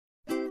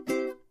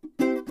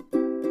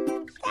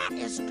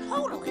is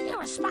totally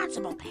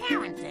irresponsible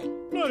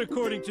parenting. Not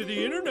according to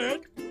the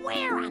internet.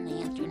 Where on the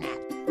internet?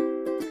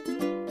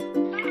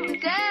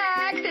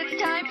 Dax,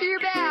 it's time for your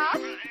bath.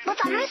 But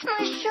I missed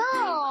my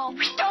show.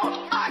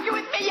 Don't argue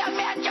with me, young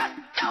man. Just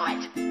do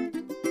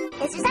it.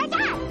 This is our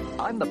dad.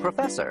 I'm the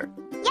professor.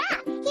 Yeah,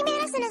 he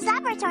made us in his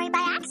laboratory by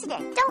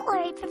accident. Don't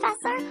worry,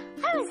 Professor.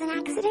 I was an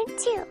accident,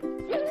 too.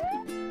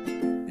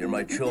 You're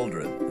my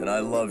children, and I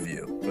love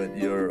you, but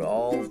you're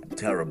all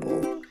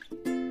terrible.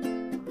 I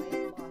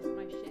lost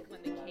my shit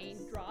when the cane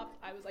dropped.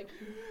 I was like,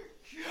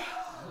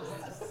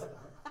 Yes!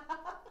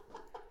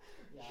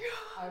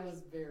 I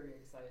was very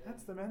excited.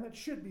 That's the man that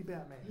should be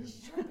Batman. He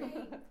should be.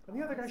 And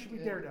the other guy should be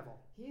Daredevil.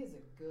 He is a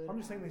good. I'm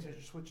just saying they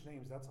should switch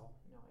names, that's all.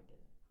 No, I get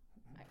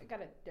it. I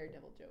got a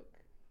Daredevil joke.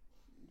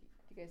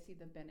 Do you guys see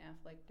the Ben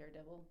Affleck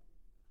Daredevil?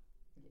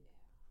 Yeah.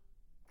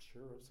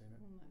 Sure, I've seen it.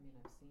 I mean,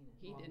 I've seen it.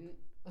 He didn't.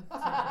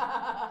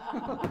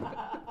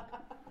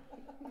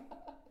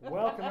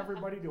 Welcome,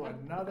 everybody, to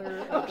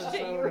another Oh, shit,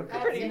 episode you're of the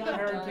recording. Deep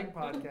Parenting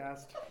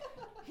Podcast.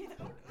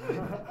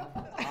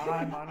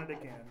 I'm on it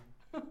again.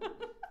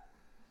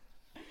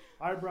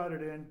 I brought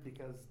it in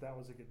because that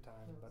was a good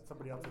time, but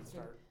somebody else would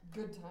start.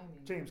 Good timing.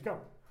 James, go.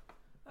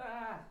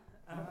 Hi.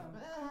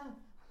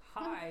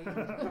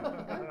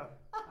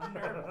 I'm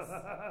nervous.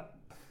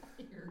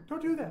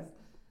 Don't do that.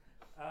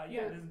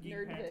 Yeah, this is Geek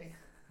Nerd Parenting. this.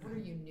 What are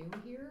you new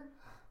here?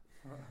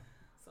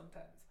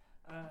 Sometimes.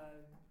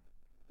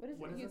 What is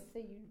What it is you this?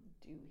 say you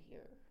do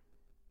here?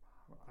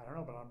 I don't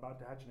know, but I'm about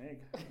to hatch an egg.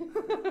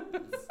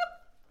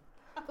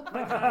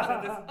 Like I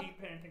said, this is Geek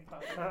Parenting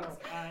Podcast.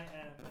 I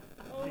am.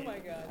 Oh Nick. my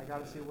god. I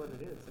gotta see what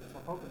it is. It's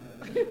my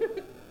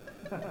Pokemon.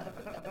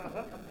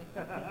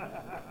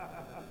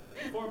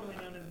 Formerly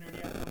known as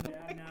Nerdy Apple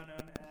Dad, now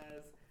known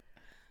as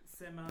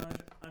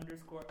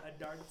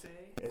Simaj_Adarte.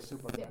 It's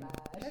super fun.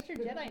 That's your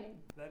Jedi name.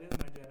 That is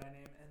my Jedi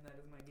name, and that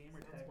is my gamer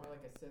Sounds tag. more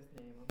like a Sith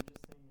name. I'm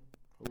just saying.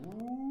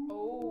 Ooh.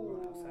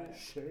 Oh.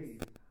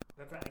 Shade.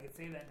 That's right, I can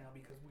say that now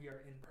because we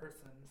are in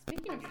person.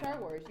 Speaking of Star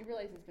Wars, you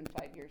realize it's been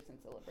 5 years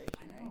since Celebration,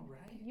 I right? know,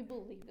 right? Can you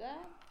believe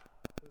that?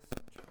 It was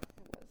such a-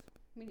 It was.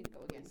 We need to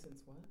go again.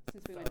 Since what?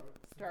 Since we went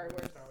Star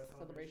Wars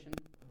Celebration.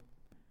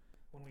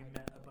 When we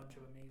met a bunch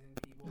of amazing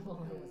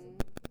people.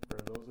 Mm. For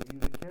those of you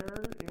that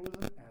care, it was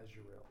an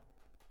Azrael.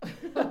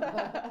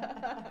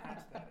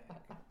 Hatch that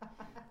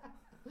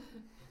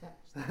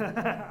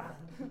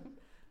egg.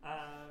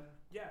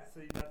 Yeah, so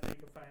that's where you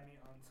can find me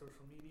on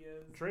social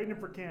medias. Trading it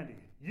for candy.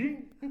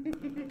 Yeet.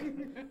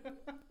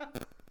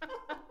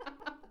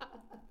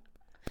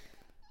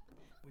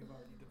 We've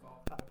already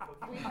devolved into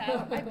Pokemon. We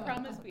have. I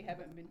promise we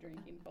haven't been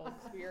drinking, folks.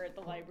 We are at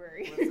the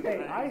library. Listen,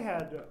 Hey, I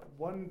had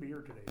one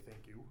beer today,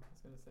 thank you. I was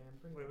gonna say I'm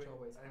pretty Wait, much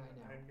always high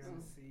now. I'm so-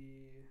 gonna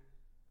see.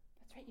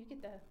 That's right. You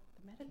get the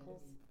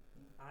medicals.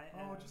 I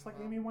am. Oh, just like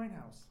Amy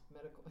Winehouse.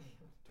 Medical.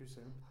 Too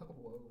soon.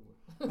 Whoa.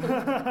 Hey,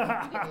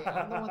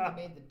 I'm the one that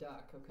made the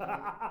duck. Okay.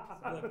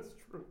 Look, That's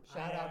true.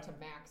 Shout I out am- to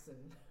Maxon.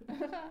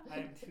 I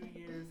am 2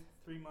 years,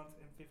 3 months,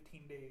 and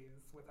 15 days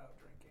without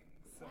drinking.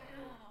 So.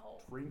 Wow.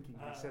 Drinking,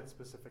 I said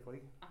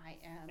specifically. I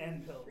am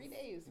And pills. 3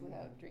 days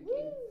without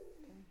drinking.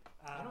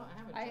 I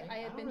haven't I drank.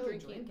 have don't been really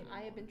drinking. drink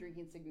I have been anymore.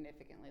 drinking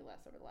significantly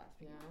less over the last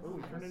few Yeah. months. Oh,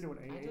 we turned into an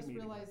AA I just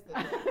meeting. realized that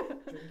like,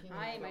 drinking. and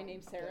Hi, I my don't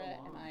name's get Sarah,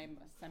 and along. I'm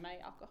a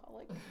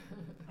semi-alcoholic.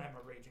 I'm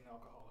a raging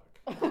alcoholic.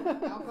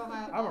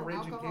 I'm a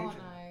raging alcohol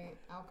Cajun.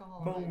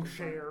 Alcohol Mon and I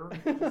cher.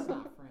 just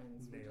not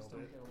friends. We Nailed just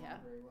don't it. get along Yeah.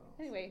 very well.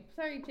 Anyway,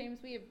 sorry, James.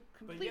 We have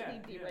completely yeah.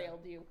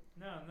 derailed you.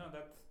 No,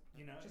 that's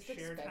Just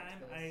share expect time.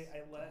 this I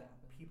to let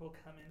happen. people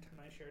come into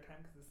my share time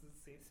because this is a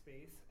safe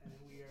space and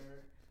we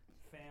are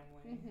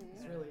family. Mhm.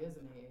 This and really is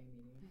an AA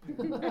meeting.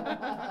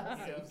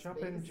 Yeah. Jump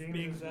in Space.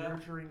 James's Bigs up.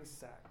 nurturing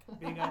sack.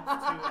 Big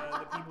ups to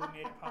the people who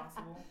made it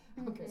possible.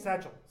 Okay.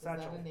 Satchel. Is that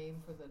Satchel. a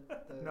name for the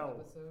No.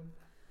 episode?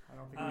 I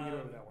don't think we can get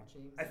over that one.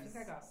 James I think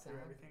I got through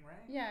everything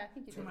right. Yeah, I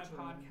think you To did. my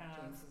Nurturing-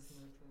 podcast. James's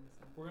nurturing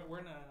sack.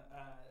 We're gonna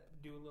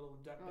do a little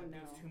duck Oh, that no.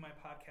 goes to my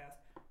podcast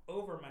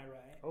over my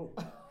right. Oh.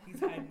 He's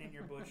hiding in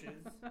your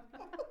bushes.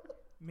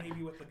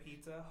 Maybe with the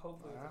pizza.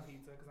 Hopefully with the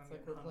pizza because I'm It's like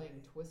getting we're playing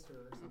hungry. Twister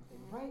or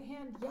something. Right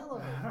hand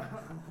yellow.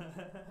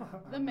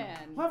 The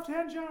man. Left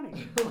hand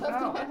Johnny. Left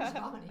Ow. hand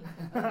Johnny.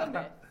 The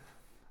man.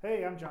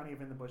 Hey, I'm Johnny of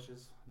In the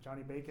Bushes.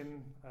 Johnny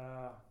Bacon.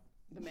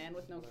 The man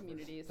with no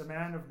communities. The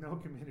man of no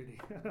community.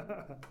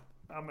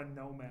 I'm a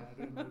nomad.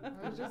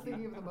 I was just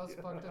thinking of the most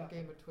fucked up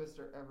game of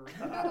Twister ever.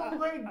 Metal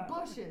leg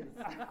bushes.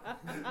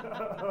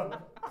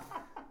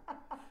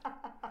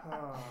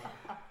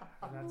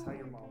 And that's how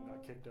your mom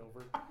got kicked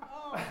over.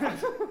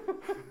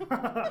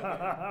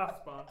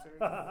 Sponsors.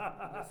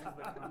 This is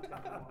the content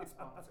I want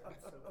sponsored,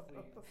 so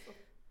please.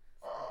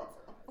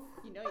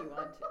 You know you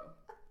want to.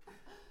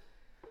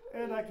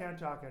 And I can't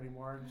talk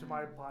anymore. To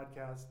my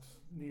podcast,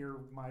 near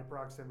my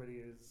proximity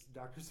is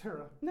Dr.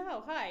 Sarah.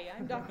 No, hi,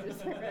 I'm Dr.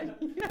 Sarah. I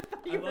thought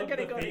I you were love going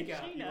to the go to fake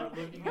out. You Sheena.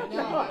 were looking I at know,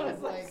 me. I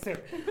was like, Sarah.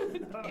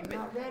 I'm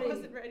not I ready.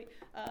 wasn't ready.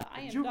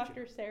 I am Juke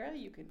Dr. Sarah.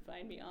 You can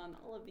find me on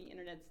all of the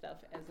internet stuff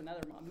as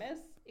Another Mom Miss,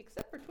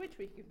 except for Twitch,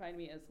 where you can find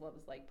me as Love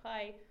is Like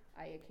Pie.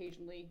 I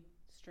occasionally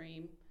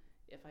stream.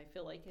 if I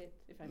feel like it,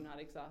 if I'm not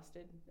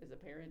exhausted as a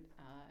parent,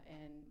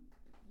 and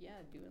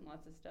doing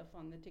lots of stuff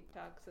on the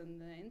TikToks and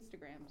the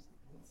Instagrams.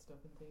 Stuff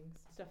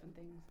and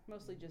things.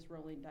 Mostly just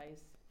rolling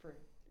dice for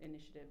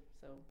initiative.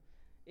 So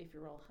if you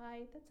roll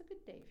high, that's a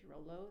good day. If you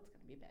roll low, it's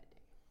going to be a bad day.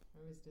 I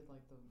always did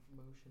like the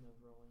motion of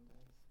rolling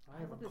dice. I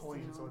have a the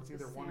coin, so sound, it's the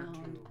either one or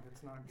sound. two.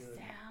 It's not good.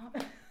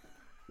 Sound.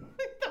 I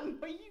don't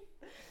know you.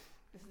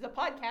 This is a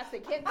podcast. They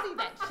can't see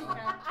that shit.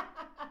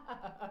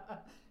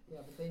 Yeah,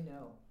 but they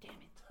know. Damn it.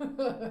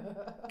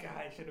 God,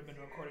 I should have been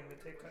recording the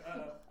TikTok.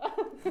 I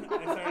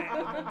started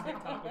editing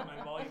TikTok with my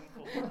volume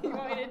full. You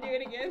want me to do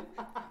it again?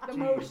 The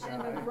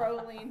motion of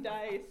rolling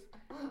dice.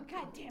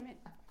 God damn it.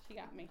 She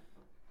got me.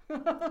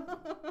 That's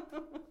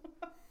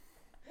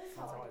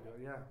how I do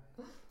it, yeah.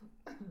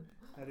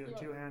 I do it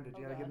two-handed.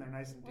 You gotta get in there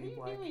nice and What are deep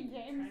you like. doing,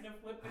 James? Trying to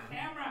flip the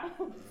camera.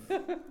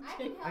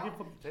 I can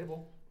flip the table.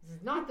 This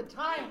is not the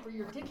time for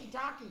your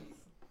tiki-talkies.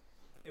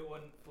 It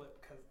wouldn't flip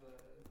because the.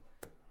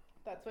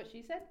 That's what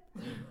she said?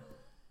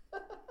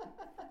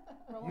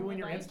 You and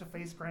your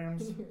Insta-face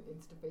grams.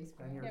 Insta-face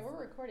And your Yeah, we're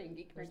recording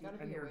Geek There's got to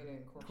Crazy. be and a your way to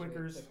incorporate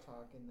Twickers.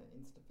 TikTok in the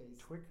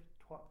Insta-face.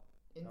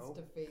 No.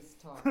 Insta-face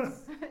talks.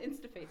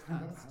 Insta-face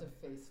talk.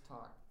 Insta-face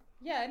talk.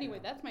 Yeah, anyway,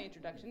 that's my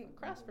introduction.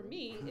 Across from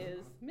me is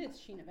Miss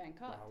Sheena Van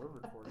Cott. Wow, we're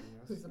recording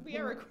Who's this. We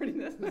are recording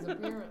this. Who's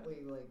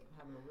apparently like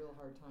having a real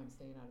hard time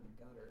staying out of the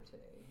gutter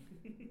today.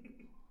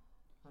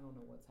 I don't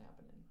know what's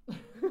happening.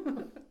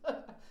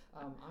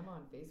 I'm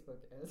on Facebook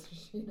as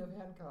Sheena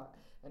Van Cott,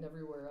 and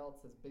everywhere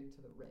else is Big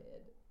to the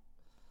Red.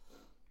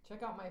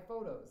 Check out my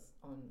photos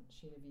on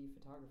Sheena V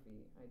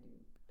Photography. I do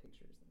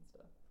pictures and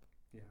stuff.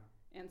 Yeah.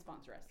 And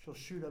sponsor us. She'll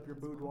shoot up your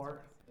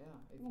boudoir. Yeah,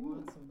 if you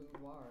want some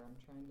boudoir, I'm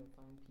trying to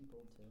find people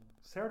to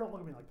Sarah, don't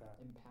look at me like that.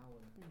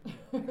 empower.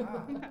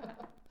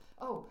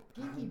 Oh,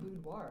 geeky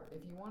boudoir.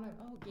 If you want to,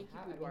 Oh, geeky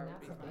have, boudoir I would mean,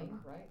 that's be a fun.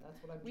 thing, right?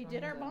 That's what I'm. We trying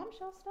did our to,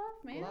 bombshell stuff,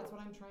 man. Well, that's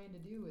what I'm trying to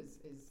do is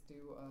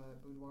do a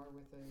boudoir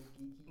with a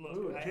geeky. Look,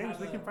 Ooh, I James,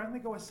 have we a- can finally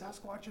go with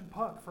Sasquatch and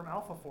Puck from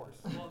Alpha Force.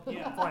 Well,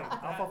 yeah. Flight.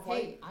 that- Alpha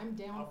Flight. Hey, I'm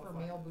down Alpha for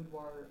Flight. male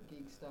boudoir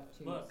geek stuff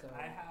too. Look, so.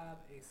 I have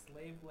a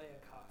slave Leia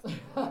costume.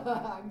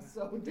 I'm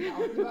so down.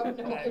 You have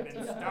no that I've been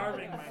idea.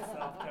 starving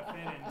myself to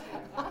fit into.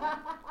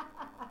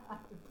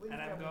 Please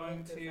And I'm tell me going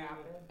make this to.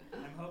 happen.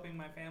 I'm hoping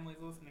my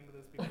family's listening to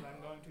this because I'm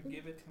going to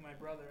give it to my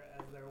brother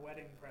as their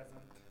wedding present.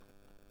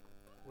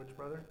 Which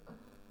brother?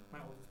 My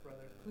oldest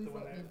brother, Please the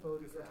one let me that just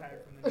photograph retired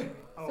it. from the Navy.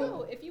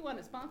 So, if you want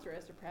to sponsor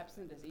us or perhaps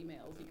send us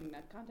emails, you can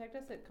contact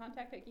us at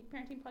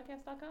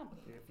contact@geekparentingpodcast.com.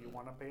 If you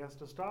want to pay us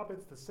to stop,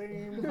 it's the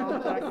same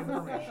contact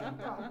information.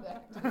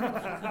 Contact. For the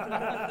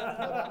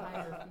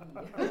higher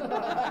fee.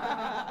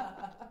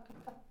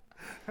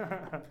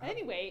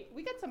 Anyway,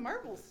 we got some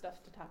Marvel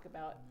stuff to talk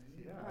about,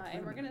 Yeah,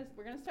 and we're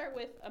gonna start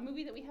with a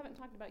movie that we haven't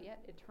talked about yet,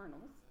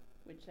 Eternals,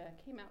 which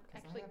came out 'Cause I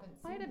actually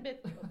haven't quite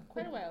seen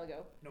quite a while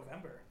ago,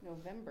 November.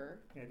 November.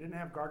 Yeah, it didn't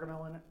have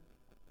Gargamel in it.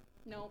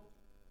 No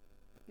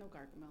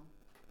Gargamel.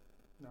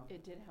 No.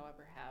 It did,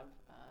 however, have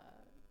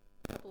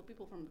a couple of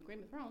people from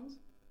Game of Thrones.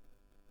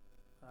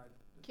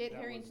 Kit That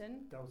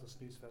Harington. That was a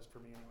snooze fest for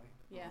me anyway.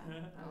 Yeah. I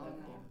love Game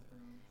of Thrones.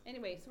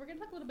 Anyway, so we're going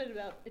to talk a little bit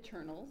about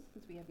Eternals,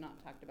 since we have not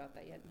talked about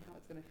that yet, and how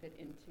it's going to fit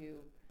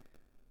into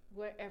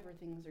wherever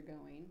things are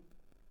going.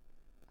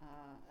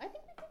 I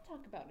think we did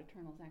talk about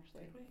Eternals,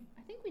 actually. Did we?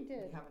 I think we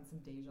did. Having some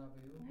deja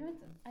vu.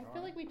 I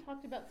feel like we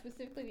talked about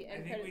specifically the I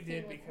end think we credit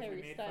did scene with because Harry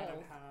we made fun Styles.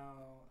 of how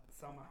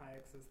Selma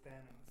Hayek's is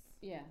Thanos.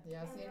 Yeah.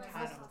 Yeah, see, and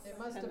Thanos. it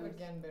must have Thanos.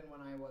 again been when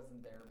I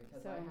wasn't there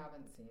because So- I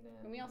haven't seen it.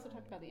 And we also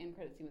talked about the end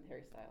credit scene with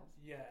Harry Styles.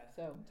 Yeah.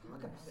 So,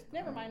 Talk about it.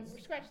 never mind.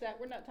 Scratch that.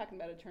 We're not talking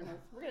about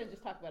Eternals. We're going to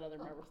just talk about other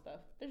Marvel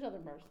stuff. There's other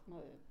Marvel,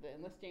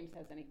 unless James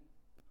has any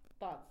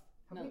thoughts.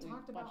 Have now we that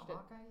talked we've about watched it.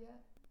 Hawkeye yet?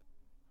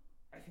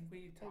 I think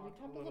we So we talked,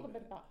 talked a little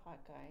bit about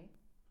Hawkeye.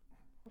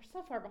 We're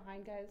so far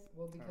behind, guys.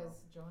 Well,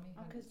 because Johnny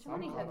Oh, hadn't 'cause seen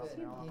Johnny all hadn't of it.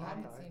 seen all He of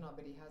hadn't Hawkeye. seen all,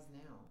 but he has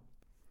now.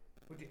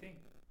 What do you think?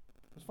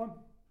 It was fun.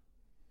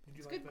 Did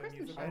you It's like good the Christmas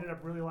musical? I ended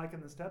up really liking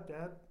the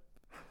stepdad.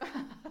 He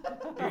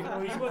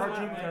Oh, he's a was one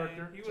cartoon of my-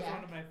 character. He was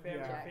one of my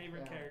favorite, Yeah.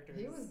 favorite characters.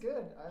 He was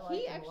good. I liked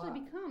He him a actually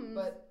lot. becomes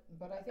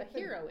But I a think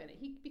hero in it.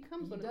 He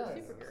becomes He one does.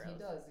 of the superheroes. He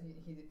does.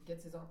 He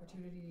gets his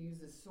opportunity to use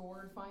his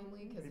sword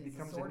finally because He he's a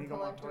becomes sword Inigo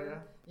collector.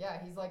 Montoya.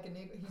 Yeah, he's like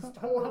he's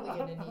totally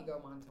an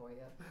Inigo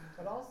Montoya.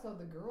 But also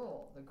the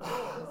girl is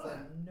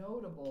a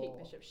notable.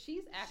 Kate Bishop.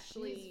 She's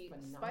actually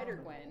phenomenal. Spider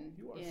Gwen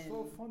You are in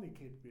so funny,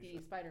 Kate the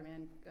Bishop.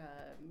 Spider-Man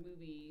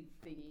movie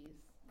thingies,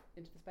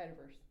 Into the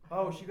Spider-Verse.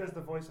 Oh, she does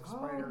the voice of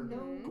Spider Oh, no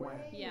Mhm. Gwen.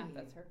 way. Yeah,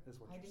 that's her. Is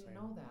what I you're didn't saying.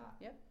 know that.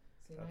 Yep.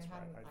 See, That's I right,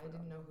 hadn't. I I, forgot.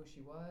 didn't know who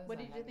she was. What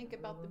I did you hadn't think heard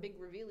about of the her. big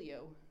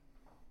revealio?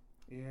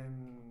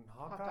 In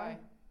Hawkeye?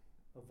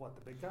 Of what,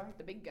 the big guy?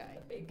 The big guy.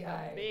 The big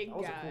guy. Big That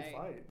was guy. a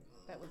cool fight.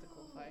 That was a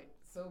cool fight.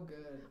 So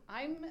good.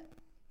 I'm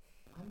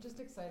I'm just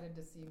excited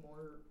to see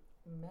more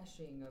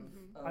meshing of.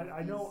 Mhm. of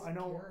I know, these I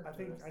know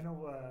characters that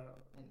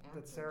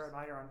and Sarah actors. and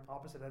I are on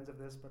opposite ends of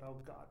this, but oh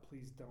God,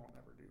 please don't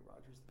ever do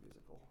Rogers the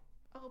Musical.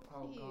 Oh,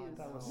 Oh, please. God,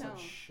 That was no.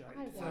 such shite.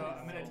 I So want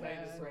I'm gonna so tell you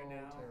this bad. right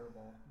now.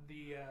 Terrible.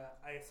 The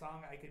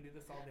song "I Can Do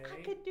This All Day."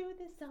 I could do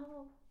this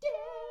all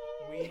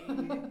day.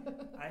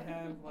 I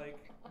have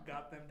like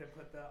got them to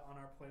put that on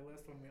our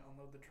playlist when we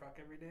unload the truck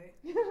every day.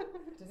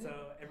 Did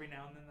So every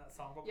now and then that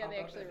song will Yeah, pop they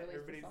up, actually and released the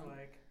everybody's song.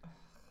 like,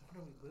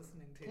 "What are we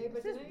listening to?" Okay,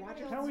 but This did is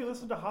anybody Roger else, Can we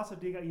listen to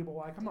Hasadiga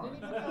Iboai? Come did on.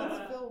 anybody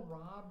else feel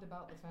robbed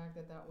about the fact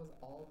that that was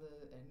all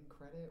the end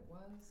credit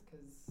was?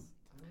 Because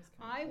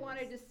I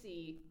wanted to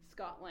see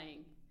Scott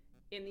Lang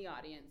in the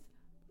audience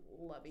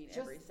loving just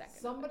every second.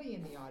 somebody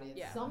in the audience,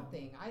 Yeah.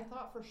 something. I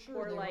thought for sure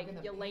Or they like were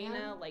gonna Yelena,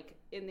 pan like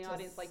in the to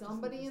audience, like just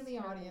somebody in the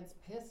terrible- audience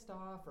pissed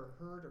off or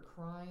hurt or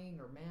crying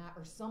or mad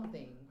or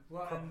something.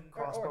 Well, and Or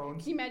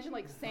Crossbones. can you imagine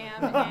like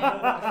Sam and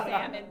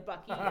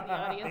Bucky in the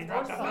they audience?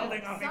 dropped a Some-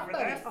 building on me for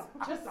somebody,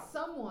 this. just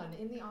someone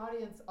in the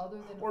audience other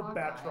than Or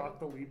Hawkeye. Batroc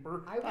the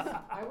Leaper. I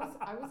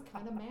was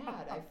kind of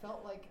mad. I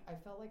felt like I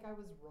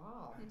was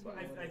robbed. Well,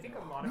 a little I think a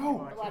bit. lot of No.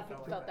 people A lot of actually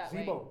people felt felt that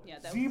like way. Zemo. Yeah,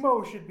 that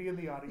Zemo should be in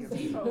the audience.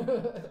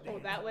 Oh,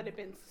 that would have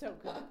been so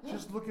good.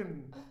 Just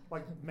looking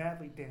like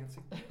madly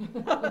dancing.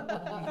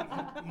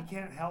 He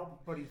can't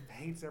help, but he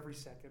hates every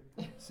second.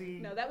 See,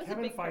 No, that was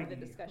Kevin a big part of the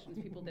Feige.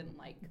 discussions. People didn't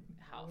like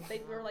how they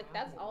were like,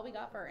 "That's all we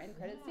got for our end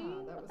credit Yeah,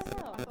 scene." that What was.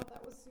 the hell? I thought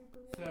that was super.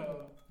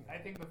 So I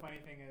think the funny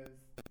thing is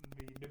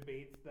the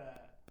debates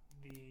that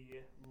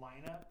the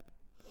lineup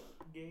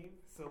gave.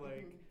 So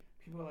like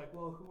people are like,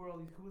 well, who are all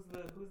these? Who's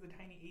the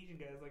tiny Asian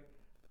guy? It's like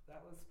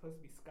that was supposed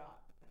to be Scott.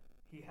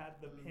 He had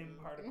the pin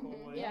particle.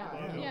 Mhm. Like, Yeah,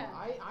 logo. yeah.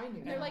 I knew. They're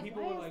And that. like,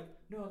 people why were is- like,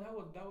 no, that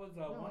was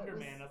No, Wonder it was-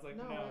 Man. I was like,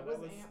 no, no, it that was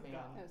was Ant-Man.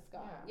 Scott. Oh,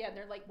 Scott. Yeah. Yeah,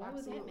 they're like, why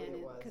was Absolutely Ant-Man it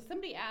in? was. Because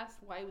somebody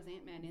asked, why was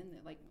Ant-Man in there?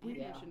 Like, Ant-Man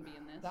Yeah. shouldn't be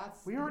in this.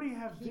 That's. We already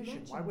have he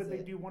Vision. Why mentions would they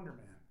it. do Wonder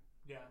Man?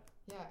 Yeah.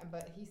 Yeah,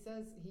 but he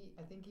says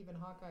I think even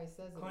Hawkeye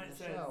says it Clint in the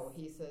says show.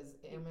 He says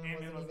Ant-Man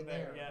Ant-Man wasn't even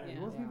there. Yeah. He Yeah.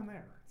 wasn't Yeah. even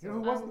there. So- You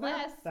know who wasn't there?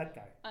 Unless- That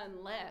guy.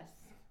 Unless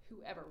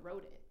whoever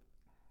wrote it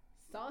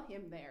saw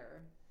him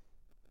there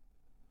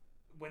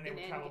When they in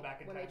would Endgame- travel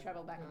back in when time. they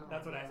traveled back in No, time.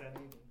 That's what I yeah, said.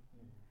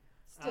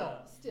 maybe.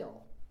 Um,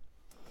 Still,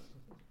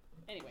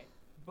 Anyway,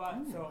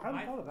 But so I hadn't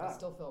my thought of I that.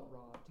 still felt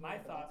robbed. my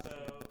thought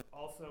though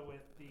also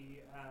with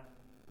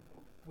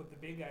the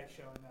big guy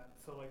showing up.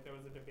 So like there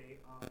was a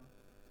debate on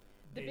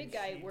the did big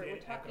guy, she we're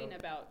did talking Echo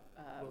about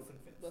Wilson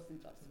Fisk. Wilson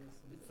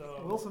Phillips.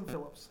 So Wilson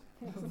Phillips.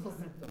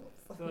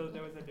 so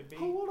there was a debate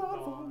Hold on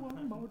for on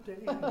one more day.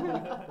 That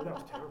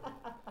was terrible.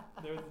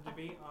 there was a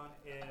debate on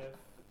if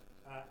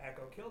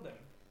Echo killed him,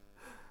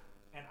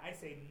 and I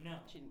say no.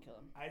 She didn't kill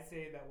him. I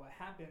say that what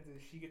happens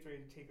is she gets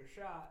ready to take her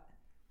shot,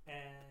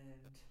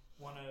 and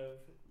one of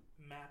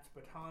Matt's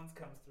batons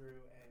comes through,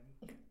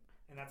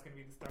 and that's going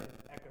to be the start of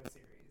the Echo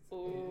series.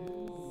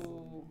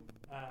 Ooh.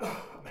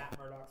 Matt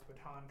Murdock's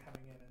baton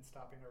coming in and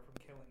stopping her from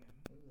killing him.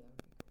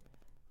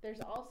 There's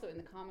also in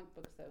the comic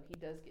books though he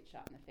does get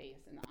shot in the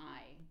face and the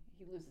eye.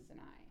 He loses an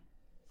eye,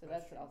 so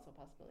That's that's also a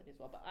possibility as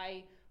well. But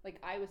I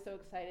was so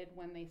excited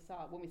when we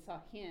saw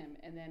him,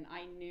 and then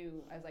I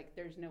knew I was like,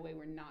 there's no way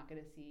we're not going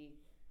to see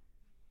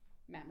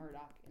Matt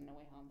Murdock in No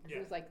Way Home. 'Cause Yeah.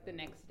 it was like the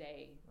next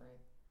day Right.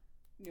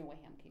 No Way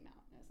Home came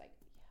out, and I was like,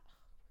 yeah,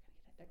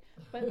 we're gonna get it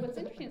there. But what's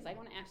interesting is I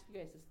want to ask you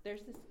guys this: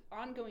 there's this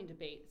ongoing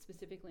debate,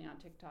 specifically on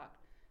TikTok,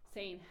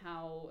 saying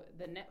how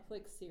the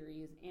Netflix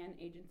series and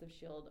Agents of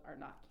S.H.I.E.L.D. are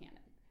not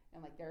canon.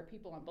 And like there are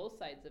people on both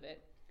sides of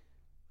it,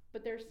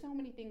 but there's so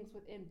many things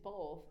within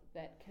both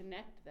that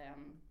connect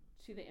them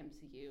to the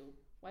MCU.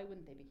 Why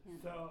wouldn't they be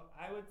canon? So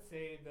I would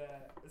say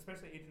that,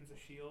 especially Agents of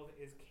S.H.I.E.L.D.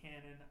 is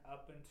canon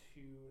up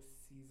into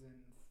season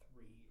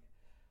 3.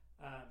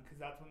 Because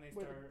that's when they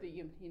With start. the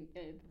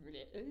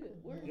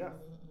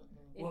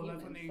Well,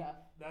 that's when Inhuman they stuff,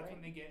 that's right?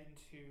 when they get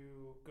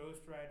into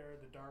Ghost Rider,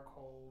 the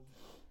Darkhold,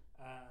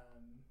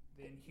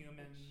 the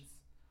Inhumans.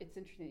 It's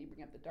interesting that you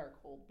bring up the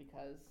Darkhold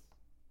because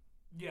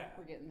Yeah.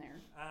 we're getting there.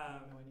 I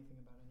don't know anything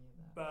about any of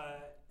that.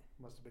 But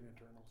Must have been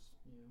Eternals.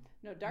 Yeah.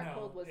 No,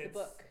 Darkhold no, was the it's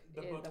book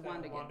the in book the that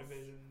WandaVision.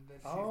 WandaVision that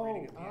she's Oh.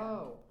 reading at the end.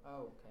 Oh,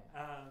 okay.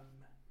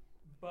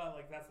 But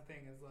like that's the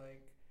thing is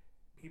like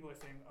people are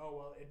saying, oh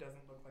well, it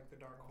doesn't look like the I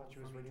Darkhold thought she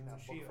was from reading that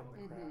Agents book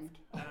of from S.H.I.E.L.D.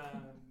 The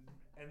Craft.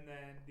 And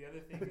then the other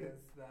thing is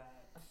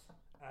that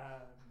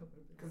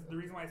because the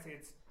reason why I say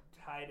it's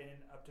tied in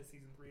up to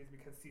season 3 is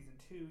because season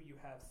 2 you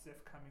have Sif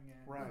coming in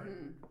Right.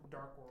 for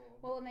Dark World.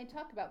 Well, and they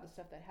talk about the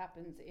stuff that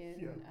happens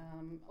in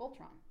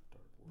Ultron.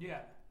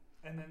 Yeah.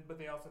 And then, but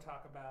they also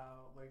talk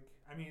about, like,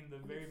 I mean, the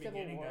very Civil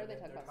beginning War, of they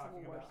it, talk they're about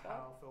talking Civil War about stuff.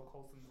 how Phil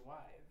Coulson's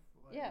alive.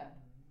 Like, Yeah.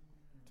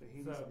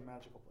 Tahiti's So- a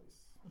magical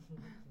place.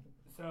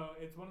 So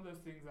it's one of those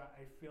things that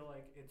I feel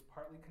like it's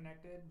partly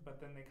connected, but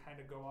then they kind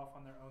of go off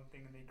on their own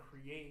thing and they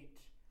create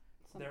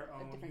their a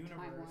own different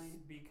universe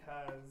timeline.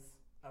 because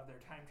of their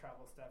time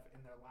travel stuff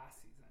in their last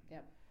season.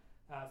 Yep.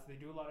 So they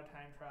do a lot of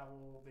time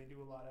travel. They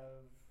do a lot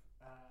of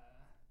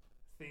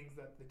things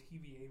that the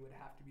TVA would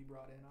have to be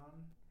brought in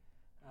on.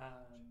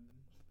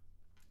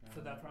 So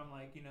that's where I'm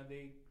like, you know,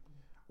 they.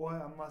 Well,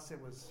 unless it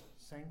was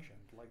sanctioned,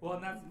 like. Well,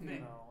 and that's the you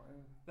thing. know,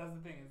 That's the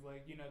thing is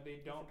like, you know,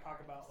 they don't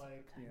talk about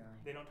like yeah.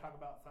 they don't talk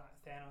about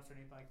Thanos or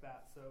anything like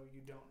that, so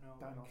you don't know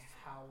like, Thanos.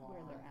 how long.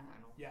 Where they're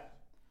at. Yeah.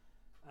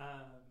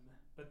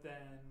 But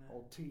then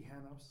Old T.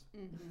 Hanos.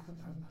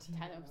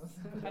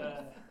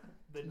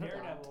 the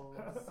Daredevil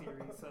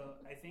series. So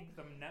I think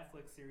the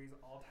Netflix series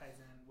all ties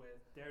in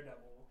with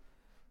Daredevil,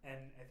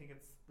 and I think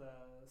it's the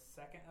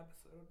second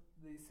episode.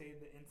 They say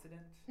the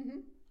incident. Mm-hmm.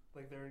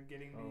 Like they're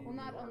getting the. Well,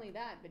 not only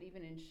that, but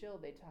even in S.H.I.E.L.D.,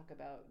 they talk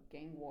about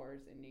gang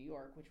wars in New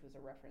York, which was a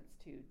reference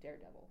to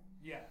Daredevil.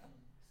 Yeah.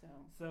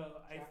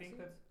 So I think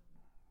that.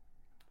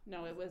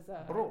 No, it was.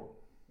 Bro.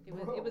 It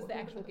was the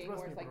actual gang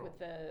Trust wars, me, like bro. with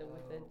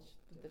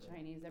the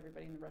Chinese,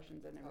 everybody, and the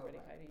Russians, and everybody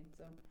fighting.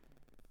 So.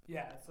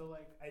 Yeah, so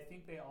like I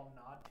think they all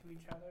nod to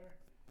each other,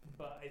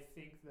 but I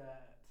think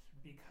that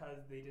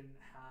because they didn't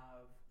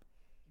have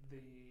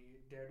the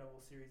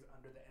Daredevil series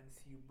under the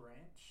MCU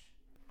branch,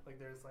 like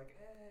there's like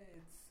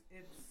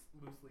it's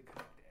loosely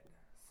connected.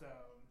 So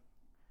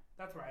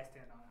that's where I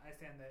stand on it. I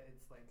stand that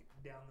it's like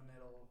down the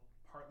middle,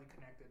 partly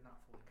connected,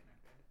 not fully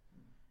connected,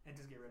 and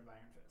just get rid of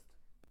Iron Fist.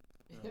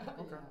 Yeah,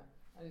 Okay. yeah.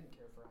 I didn't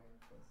care for Iron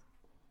Fist.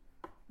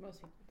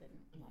 Most people didn't.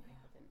 A lot of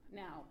people didn't.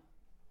 Now,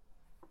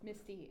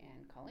 Misty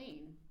and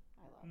Colleen,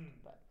 I loved,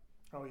 but.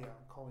 Oh yeah,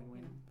 Colleen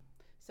Wing.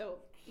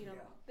 So, Yeah.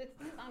 this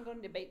ongoing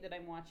debate that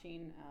I'm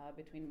watching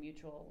between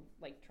Mutual,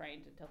 like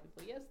trying to tell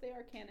people, yes, they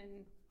are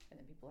canon, and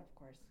then people are, of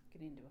course,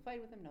 getting into a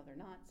fight with them. No, they're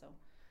not. So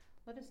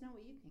let us know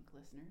what you think,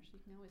 listeners. You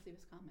can always leave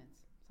us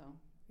comments. So.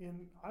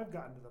 I've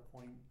gotten to the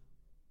point,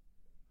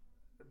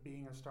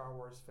 being a Star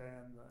Wars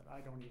fan, that I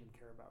don't even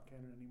care about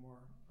canon anymore.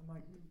 I'm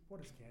like,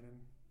 what is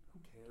canon? Who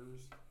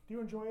cares? Do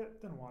you enjoy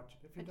it? Then watch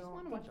it. If you I just don't,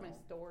 want to then watch my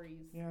don't.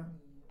 stories. Yeah.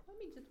 Let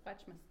me just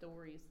watch my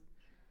stories.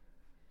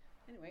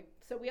 Anyway,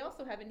 so we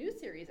also have a new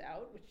series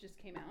out, which just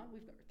came out.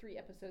 We've got 3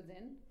 episodes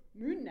in.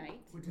 Moon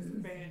Knight. Which is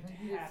fantastic.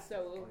 It's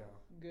so Oh, yeah.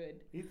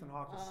 good. Ethan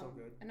Hawke is so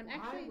good. And I'm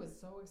actually I was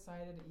so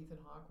excited Ethan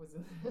Hawke was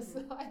in this.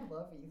 I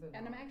love Ethan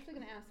And I'm Hawke. actually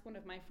going to ask one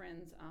of my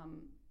friends.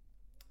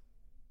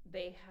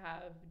 They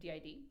have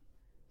DID,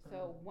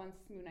 so once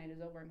Moon Knight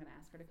is over, I'm going to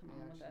ask her to come on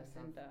with us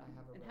and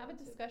have a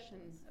discussion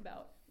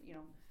about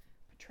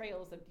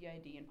portrayals of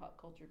DID in pop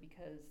culture,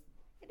 because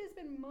it has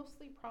been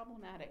mostly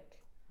problematic.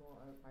 Well,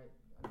 I mean,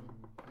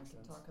 I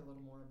can talk a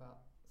little more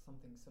about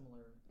something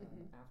similar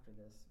after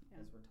this,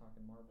 because we're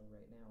talking Marvel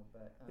right now.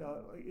 But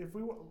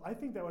I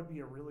think that would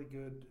be a really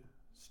good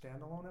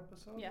standalone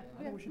episode. Yeah,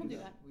 I think we should we'll do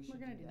do that. that. We're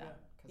going to do that.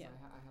 because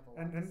I have a lot.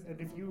 And to say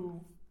if about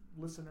you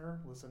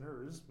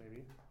listeners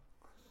maybe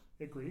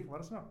agree, let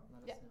us know.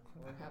 Let us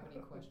know. Or have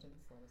any questions,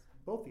 let us know.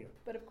 Both of you.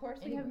 But of course,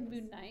 we have Anyways.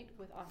 Moon Knight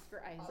with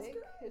Oscar Isaac,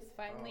 who's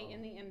finally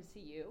in the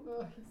MCU.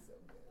 Oh, he's so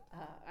good.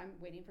 I'm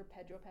waiting for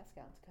Pedro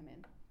Pascal to come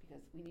in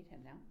because we need him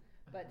now.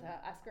 But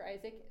Oscar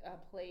Isaac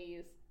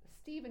plays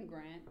Stephen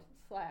Grant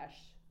 /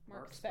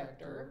 Mark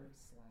Spector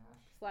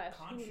 /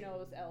 who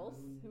knows else?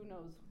 Who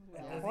knows who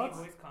And else? does What? he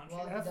voice Conchu?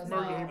 Well, he F. does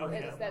Murray not. Abraham.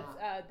 He does That's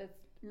not.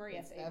 Murray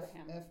F. It's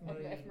Abraham. F.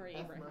 Murray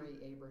Abraham.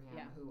 Abraham,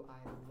 Yeah. who I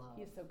love.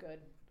 He's so good.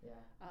 Yeah.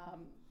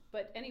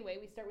 But anyway,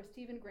 we start with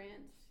Stephen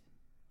Grant.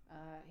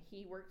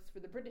 He works for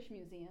the British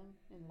Museum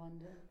in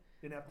London.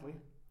 Ineptly.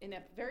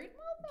 Very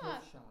well,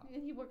 not. Gift shop.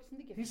 He works in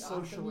the gift He's shop.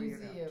 socially The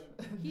museum.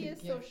 He The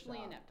is gift socially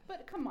shop. inept.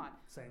 But come on,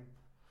 Same.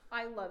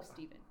 I love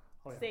Stephen.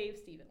 Oh, yeah. Save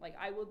Stephen. Like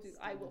I will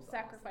Stephen's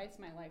sacrifice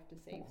my life to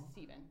save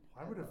Stephen.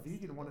 Why would a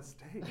vegan want to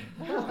stay?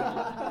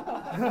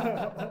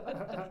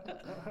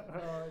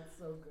 Oh, it's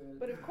so good.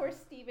 But of course,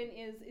 Stephen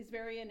is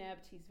very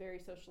inept. He's very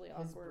socially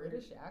his awkward.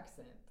 British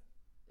accent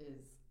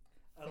is.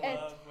 I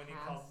love when he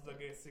calls the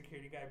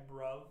security guy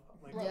bruv.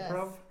 Like, Yes,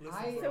 Bruv. listen,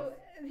 I- bruv. So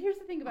here's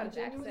the thing I about his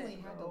genuinely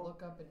accent. had to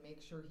look up and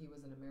make sure he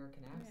was an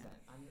American accent.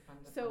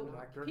 So I'm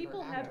not, Actor.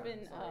 people or have actor,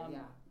 been sorry, yeah.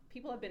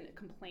 people have been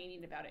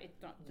complaining about it. It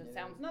just No.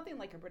 sounds nothing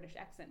like a British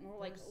accent. And we're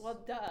like, There's well,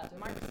 duh.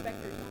 Mark different-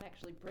 Spector's not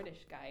actually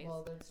British, guys.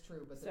 Well, that's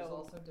true, but there's So-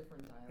 also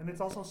different dialects. And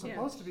it's also Yeah.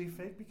 supposed to be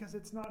fake because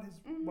it's not his.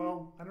 Mhm.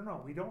 Well, I don't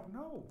know. We don't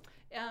know.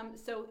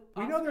 So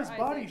We know Oscar there's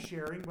body Isaac-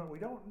 sharing, but we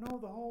don't know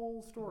the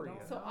whole story We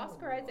yet. So No.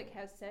 Oscar Isaac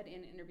has said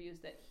in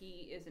interviews that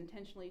he is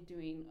intentionally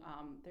doing.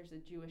 There's a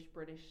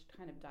Jewish-British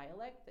kind of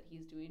dialect that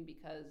he's doing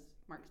because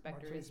Mark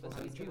Spector Mark is supposed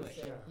to be Spector's Jewish.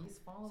 Jewish, yeah. He's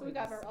following. So we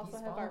got this- also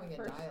he's have our following a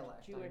first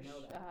dialect. Jewish I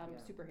know that. Yeah.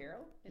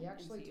 superhero. He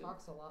actually MCU.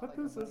 talks a lot But like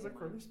this a is a buddy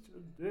of mine.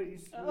 Christian day.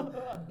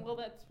 Well,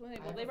 that's I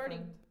have they've a already.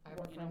 friend- I have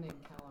a you friend know.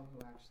 named Callum who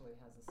actually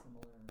has a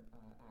similar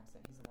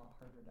accent. He's a lot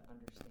harder to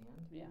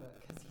understand. Yeah.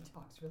 Because he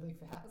talks really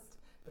fast.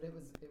 But it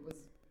was.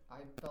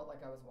 I felt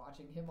like I was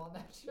watching him on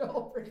that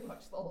show pretty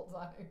much the whole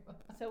time.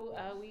 So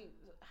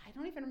I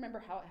don't even remember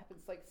how it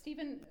happens. Like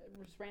Stephen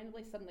just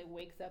randomly suddenly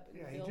wakes up and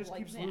Yeah, he feels just like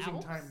keeps the losing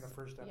Alps. time in the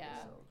first episode.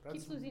 Yeah, That's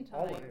keeps losing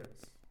all time. it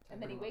is. And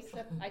then he wakes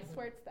up. I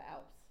swear it's the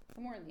Alps,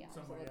 somewhere in the Alps.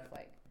 Somewhere, it looks yeah.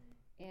 like,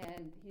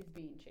 and he's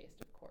being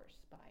chased, of course,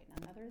 by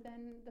none other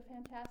than the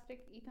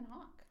fantastic Ethan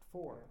Hawke.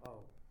 4.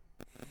 Oh.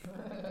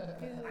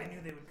 I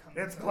knew they would come.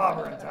 It's in.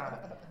 clobbering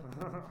time.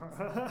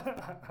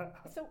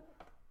 So.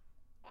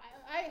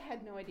 I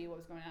had no idea what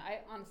was going on.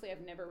 Honestly,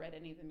 I've never read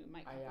any of the Moon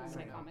Knight I don't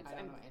comics. know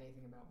I'm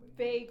anything about movies.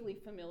 vaguely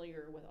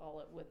familiar with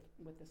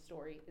with the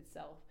story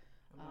itself,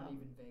 I'm not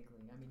even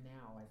vaguely. I mean,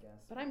 now I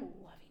guess. but I'm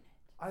loving it.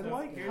 I So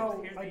like here's how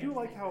the I do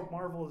like interesting how thing.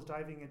 Marvel is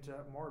diving into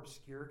more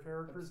obscure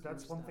characters. Obscure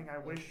That's one thing I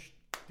stuff, yeah. wish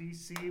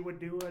DC would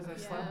do as I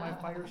slap my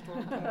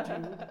Firestorm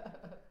tattoo,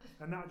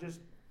 and not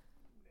just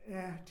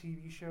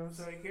TV shows.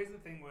 So here's the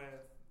thing with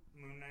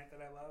Moon Knight that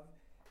I love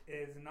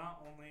is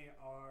not only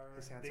are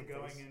His they handsome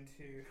going face.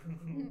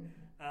 into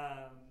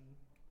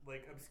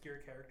like obscure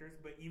characters,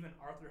 but even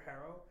Arthur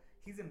Harrow,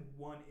 he's in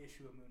one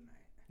issue of Moon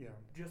Knight, Yeah.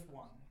 just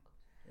one,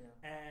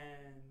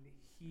 and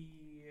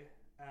he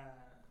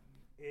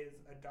is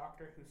a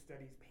doctor who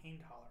studies pain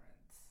tolerance,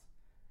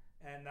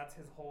 and that's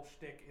his whole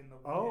shtick in the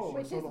Oh, issue.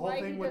 Which so is the whole why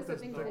thing he with does the the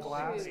thing with the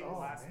glass. shoes. Oh,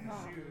 Glass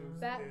man. shoes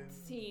That is,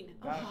 scene.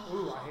 That,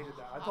 ooh, I hated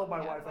that. I told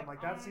my Yeah, wife, it's I'm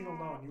like, like, that scene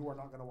alone, you are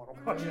not going to want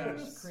to watch Yeah.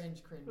 this.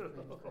 Cringe. But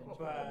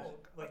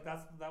like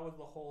that was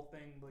the whole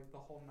thing, like the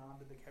whole nod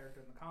to the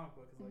character in the comic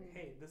book is like,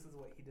 hey, this is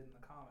what he did in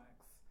the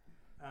comics.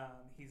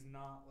 He's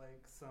not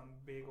like some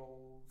big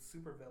old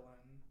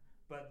supervillain,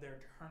 but they're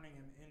turning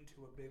him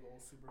into a big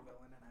old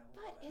supervillain, and I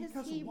love But it. is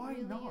Because he why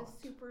really not?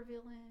 a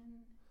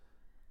supervillain?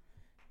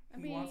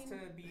 He wants to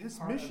be His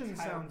part of mission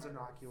child sounds murder.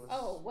 innocuous.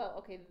 Oh, well,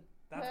 okay.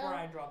 That's well, where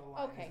I draw the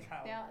line. Okay, is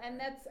child now, murder. and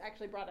that's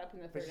actually brought up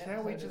in the But third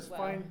can't we episode just as well.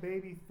 find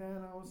baby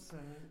Thanos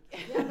and...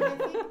 Yeah,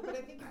 but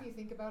I think if you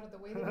think about it, the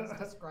way that he's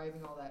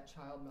describing all that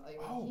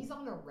he's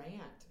on a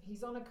rant.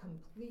 He's on a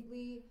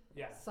completely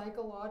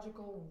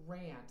psychological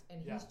rant,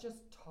 and he's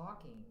just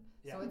talking.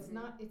 Yeah. So it's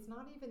not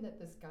even that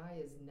this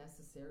guy is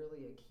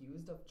necessarily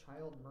accused of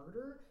child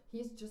murder.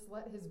 He's just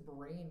let his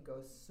brain go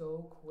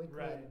so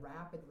quickly and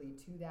rapidly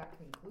to that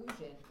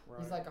conclusion.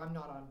 He's like, I'm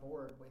not on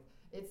board with.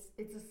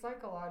 It's a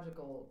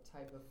psychological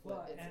type of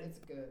flip. It's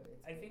good.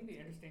 I think the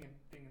interesting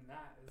thing in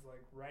that is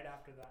like right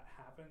after that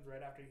happens, right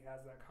after he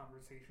has that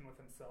conversation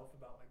with himself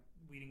about like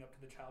leading up to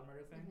the child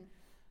murder thing,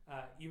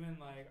 even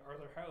like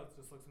Arthur Harrow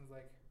just looks and is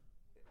like,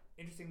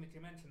 interesting that you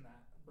mentioned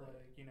that.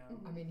 Like, you know,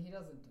 I mean, he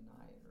doesn't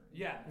deny it. Or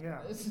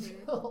Yeah. It's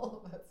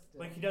still,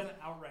 like he doesn't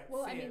outright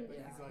say it, but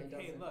yeah, he's like, he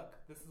hey, doesn't. look,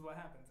 this is what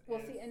happens. Well,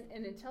 see, and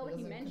until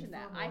He he doesn't mentioned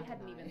that, confirm I or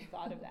hadn't deny. even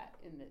thought of that.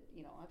 In the,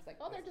 I was like,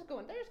 oh, they're just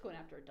going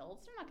after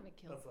adults. They're not going to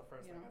kill. That's the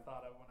first thing I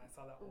thought of when I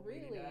saw that old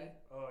lady Really? die.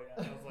 Oh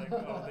yeah, I was like,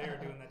 oh, they are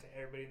doing that to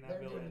everybody in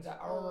that They're doing village. it to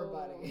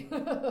everybody.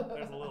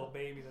 There's a little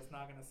baby that's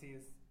not going to see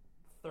his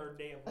third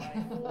day of life.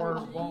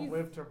 or won't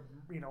live to,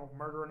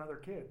 murder another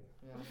kid.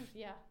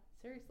 Yeah,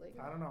 seriously.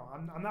 I don't know.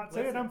 I'm not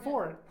saying I'm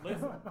for it.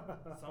 Listen,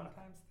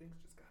 sometimes things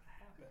just gotta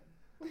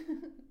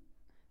happen.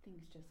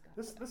 Things just got.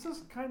 This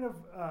is kind of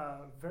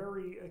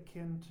very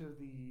akin to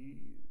the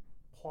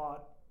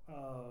plot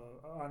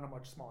on a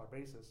much smaller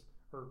basis,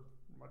 or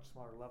much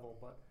smaller level,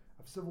 but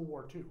of Civil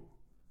War II,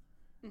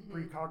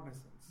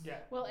 Precognizance. Yeah.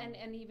 Well, and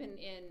even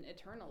in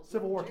Eternals.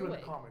 Civil with War II in the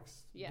Druig.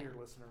 comics, Yeah. dear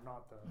listener,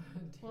 not the...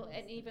 Well,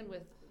 and even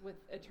with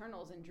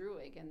Eternals and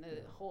Druig and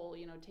the whole,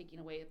 taking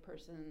away a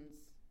person's.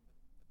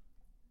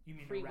 You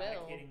mean free will.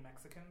 eradicating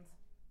Mexicans?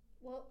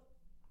 Well,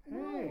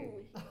 Hey.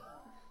 no.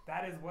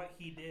 That is what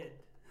he did.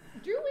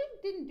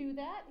 Druig didn't do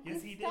that.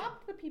 Yes, he did.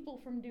 stopped the people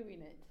from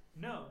doing it.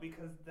 No,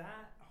 because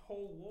that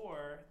whole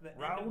war, the end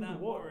Round of that one.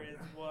 war is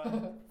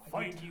what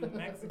Fight. gave you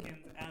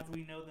Mexicans as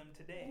we know them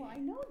today. Well, I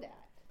know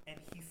that. And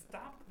he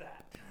stopped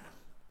that.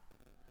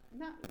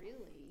 Not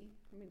really.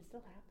 I mean, it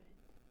still happened.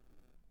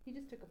 He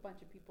just took a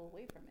bunch of people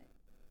away from it.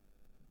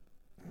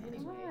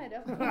 Anyway.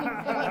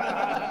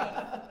 God.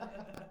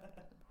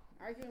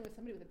 Arguing with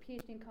somebody with a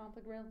PhD in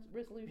conflict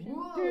resolution.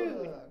 Whoa.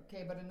 Dude.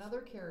 Okay, but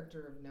another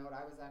character of note,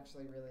 I was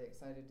actually really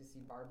excited to see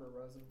Barbara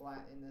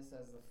Rosenblatt in this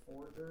as the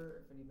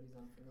Forger. If anybody's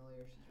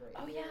unfamiliar, she's right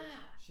Oh, here.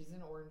 yeah. She's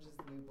in Orange is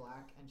the New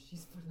Black, and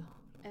she's phenomenal.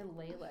 And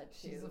Layla,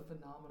 too. She's a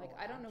phenomenal Like,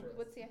 I don't know. actress.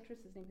 What's the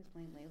actress's name who's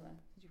playing Layla?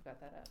 Since you've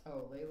got that up.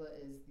 Oh, Layla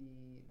is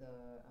the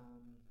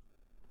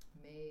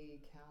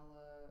May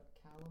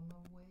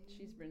Calamaway.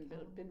 She's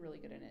been really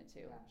good in it,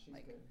 too. Yeah, she's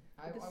like, good.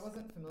 I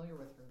wasn't familiar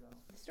with her, though.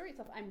 The story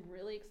itself, I'm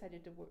really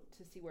excited to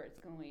see where it's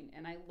going.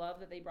 And I love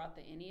that they brought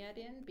the Ennead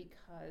in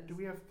because... Do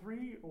we have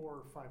 3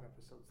 or 5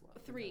 episodes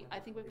left? 3. I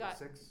think we've got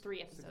 3 six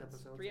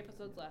episodes. 3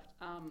 episodes left.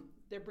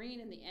 They're bringing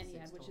in the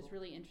Ennead, 6 which is total.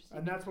 really interesting.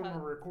 And that's when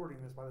because- we're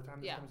recording this. By the time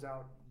this Yeah. comes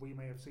out, we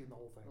may have seen the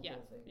whole thing. Yeah,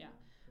 whole thing, yeah.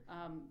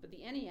 yeah. But the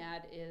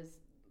Ennead is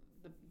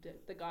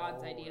the gods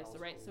Oh, idea. that So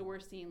was right, cool. so we're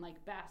seeing like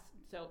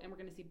and we're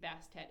going to see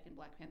Bastet in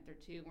Black Panther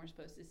 2, and we're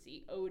supposed to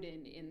see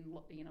Odin in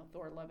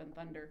Thor: Love and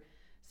Thunder.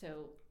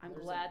 So I'm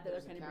glad that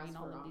they're kind of bringing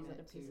all of these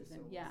other pieces in.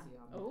 So Yeah.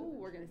 we'll Oh,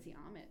 we're going to see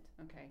Amit.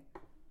 Okay.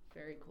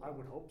 Very cool. I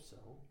would hope so.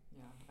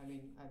 Yeah, I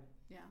mean,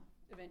 Yeah.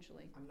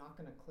 Eventually. I'm not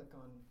going to click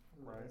on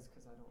who Right. it is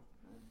because I don't,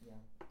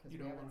 because You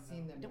we don't haven't wanna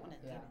seen know. them Don't yet.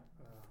 want to Yeah,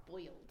 get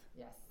spoiled.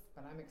 yes,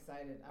 but I'm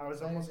excited. I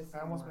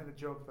almost made a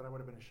joke that I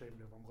would have been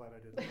ashamed of. I'm glad I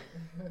didn't.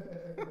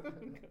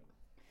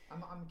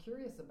 I'm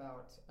curious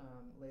about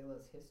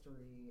Layla's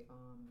history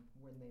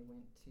when they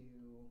went to,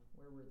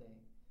 where were they?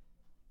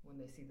 When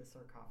they see the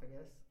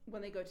sarcophagus.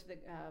 When they go to the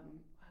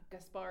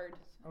Gaspard.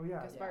 Oh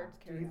yeah, Gaspard's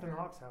to character. Ethan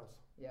Hawke's house.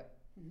 Yep,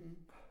 Mm-hmm.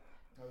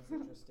 I was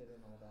interested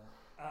in all that.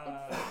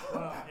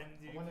 And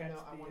did I you want to catch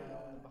know. I want to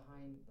know the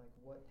behind, like,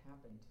 what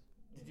happened.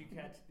 did you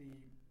catch the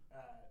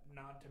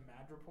nod to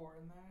Madripoor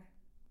in there?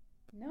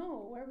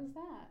 No, where was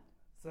that?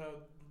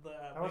 So the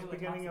That was the Layla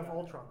beginning talks of about it.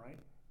 Ultron, right?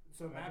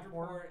 So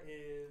Madripoor? Madripoor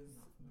is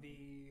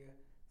the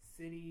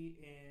city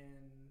in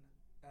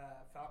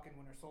Falcon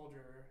Winter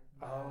Soldier.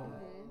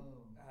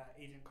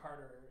 Agent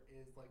Carter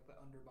is like the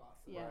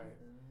underboss. Of Yeah. it.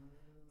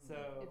 So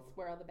It's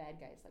where all the bad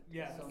guys like to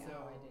yeah, hang so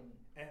out. I didn't.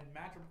 and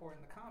Madripoor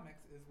in the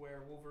comics is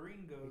where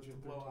Wolverine goes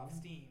Agent to blow 13. off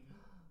steam.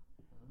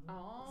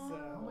 Oh. So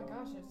Oh my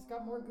gosh, I just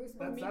got more goosebumps.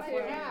 That's in why-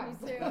 my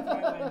abs. Me too. That's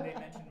why when they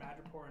mentioned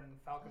Madripoor and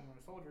Falcon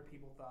Winter Soldier,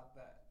 people thought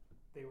that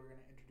they were going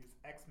to introduce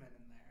X-Men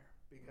in there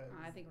because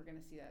I think we're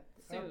gonna see that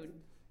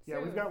soon. Yeah,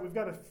 Soon. we've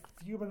got a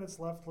few minutes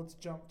left. Let's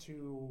jump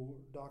to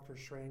Doctor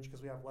Strange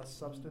because we have less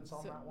substance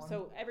on that one.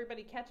 So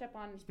everybody catch up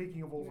on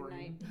Speaking of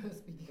Wolverine,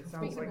 Speaking it of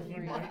sounds like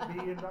Wolverine. he might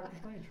be in Doctor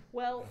Strange.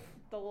 Well,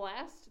 the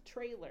last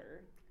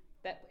trailer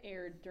that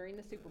aired during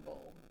the Super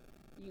Bowl,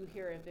 you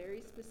hear a very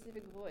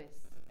specific voice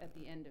at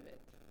the end of it.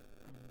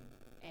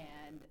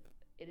 And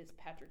it is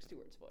Patrick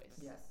Stewart's voice.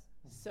 Yes.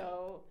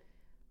 So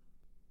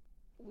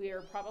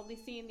we're probably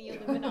seeing the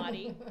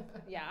Illuminati.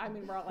 Yeah, I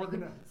mean, we're all like,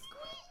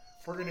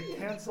 We're gonna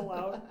cancel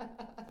out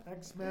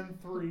X-Men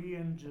 3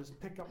 and just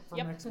pick up from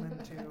Yep. X-Men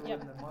 2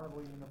 Yep. and the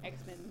Marvel Universe.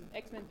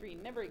 X-Men 3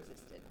 never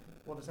existed.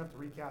 We'll just have to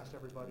recast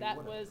everybody. That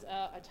Whatever. was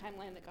a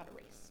timeline that got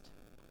erased.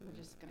 We're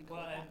just going to go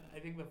well, with and that. I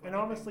think the funny And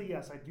honestly, thing,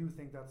 yes, I do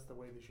think that's the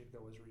way they should go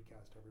is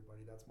recast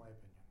everybody. That's my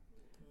opinion.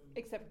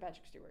 Except for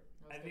Patrick Stewart.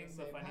 I think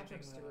the funny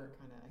Patrick thing, Stewart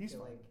kind of, I He's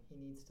feel fine. like he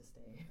needs to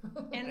stay.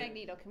 And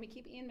Magneto. Can we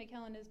keep Ian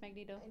McKellen as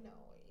Magneto? I know.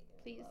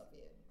 Please. I love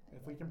you.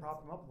 If we can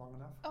prop them up long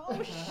enough. Oh,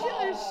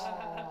 shush!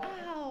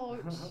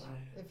 Ouch!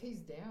 If he's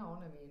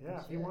down, I mean,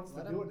 Yeah, if he shit, wants to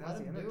let do him, it and has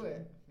let the him do energy.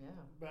 it. Yeah.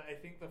 but I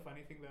think the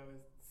funny thing though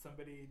is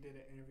somebody did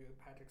an interview with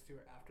Patrick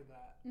Stewart after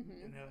that,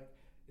 Mhm. and they're like,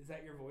 "Is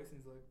that your voice?" And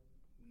he's like,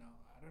 "No,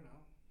 I don't know."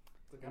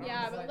 It's like, I don't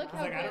Yeah, know. but look He's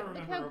how like, I don't good,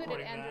 look remember how good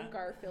recording Andrew that.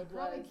 Garfield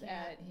Probably was can't,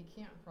 at. he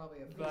can't probably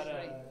But,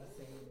 officially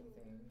say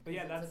anything. but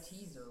yeah, 'cause that's- it's a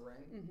teaser,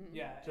 right? Mhm.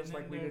 Yeah, Just and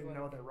like then we there's, didn't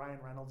know like- that Ryan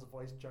Reynolds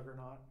voiced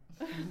Juggernaut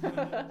in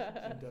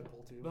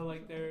Deadpool 2. But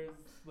like, there's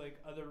like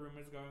other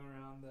rumors going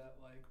around that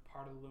like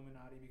part of the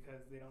Illuminati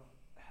because they don't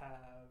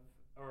have,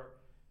 or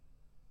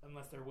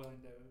unless they're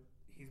willing to,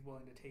 he's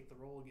willing to take the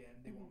role again,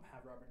 they won't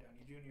have Robert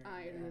Downey Jr.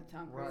 I in there.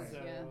 Tom Right. Cruise,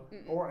 yeah. So-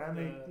 Mm-mm. Or and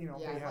The- they, Yeah,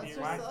 they have let's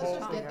Black just Bolt,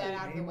 get they that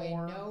have out of the way.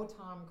 Namor. No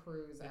Tom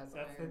Cruise as That's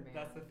Iron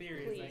Man. the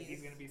theory. Is like he's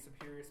Please. gonna be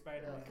superior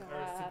Spider-Man God,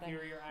 or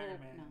superior I Iron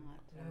hope Man.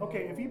 not.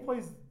 Okay, if he No.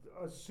 plays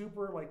a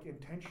super, like,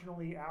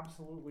 intentionally,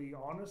 absolutely,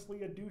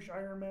 honestly a douche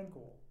Iron Man,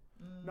 cool.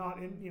 Not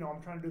in,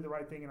 I'm trying to do the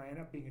right thing and I end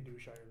up being a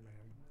douche Iron Man.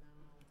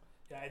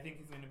 Yeah, I think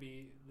he's gonna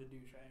be the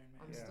douche Iron Man.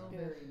 I'm Yeah. still Yeah.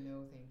 very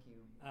no, thank you.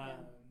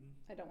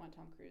 I don't want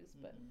Tom Cruise,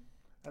 but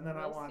And then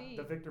I We'll want see.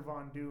 the Victor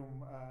Von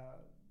Doom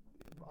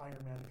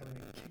Iron Man coming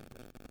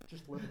in,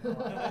 just living it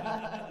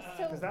up.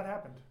 So- Because that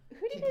happened. who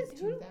do Take you his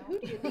tooth out. who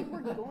do you think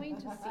we're going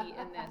to see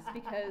in this?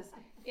 Because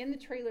in the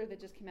trailer that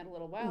just came out a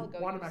little while ago,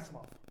 Wanda you s-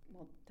 Maximoff.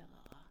 well, duh.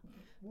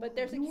 But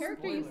there's a You were-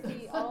 character you spoilers.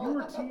 see You all.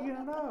 were teeing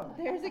it up.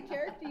 There's a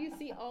character you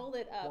see all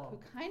lit up who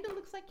Whoa. kind of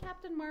looks like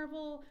Captain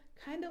Marvel,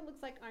 kind of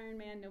looks like Iron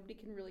Man. Nobody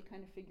can really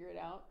kind of figure it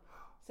out.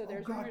 So Oh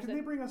there's God, rumors can they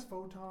that bring us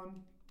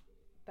Photon?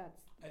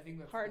 that's I think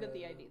that's part of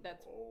the idea.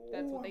 That's Oh,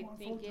 what I they want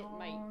think it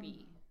might Photon.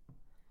 be.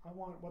 I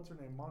want, what's her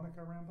name,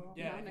 Monica Rambeau?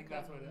 Yeah, I think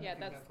that's what. Yeah, I think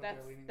that's what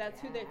they're leaning that's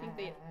to. who they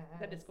think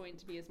that it's going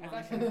to be as I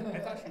Monica.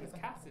 thought she was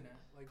cast in it.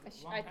 Like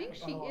a long I time think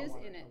ago. she Oh, I is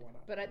want in it, it, I want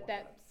it, but I at want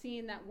that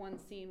seeing that one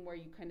scene where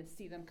you kind of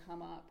see them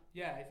come up,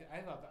 Yeah,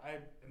 I thought that. I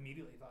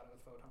immediately thought it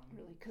was Photon.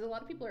 really, because a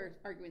lot of people are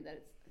arguing that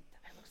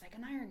it looks like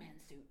an Iron Man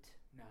suit.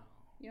 No,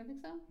 You don't think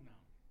so? no.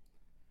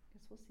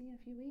 Guess we'll see in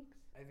a few weeks.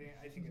 I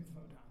think it's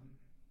Photon.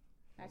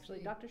 Actually,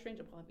 see. Doctor Strange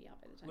will probably be out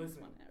by the time this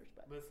Listen. one airs,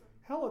 but Listen,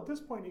 Hell, at this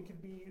point, it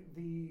could be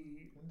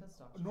the When does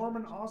Doctor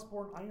Norman Strange-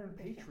 Osborn Iron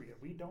Patriot.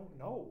 We don't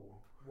know.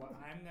 what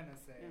I'm gonna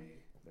say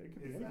It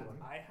could be is that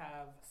anyone. I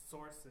have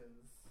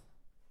sources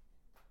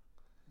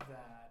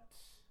that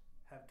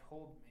have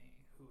told me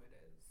who it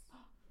is.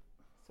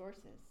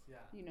 sources. Yeah.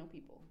 You know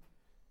people.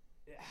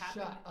 It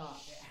happened. Shut up.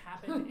 It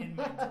happened in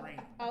my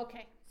dream.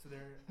 Okay. So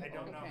I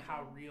don't know Okay.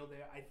 how real they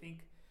are. I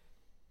think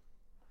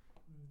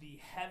the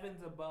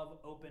heavens above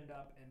opened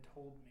up and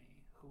told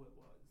me who it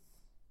was.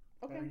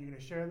 Okay. Are you going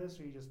to share this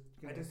or are you just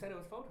I gonna... just said it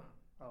was Photon.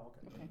 Oh,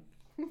 okay.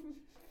 Okay.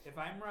 If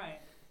I'm right,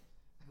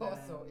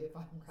 Also, then if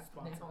I'm right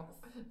sponsor now, us.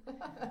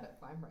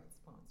 if I'm right,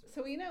 sponsor.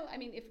 So I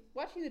mean, if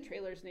watching the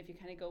trailers and if you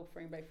kind of go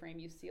frame by frame,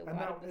 you see a And lot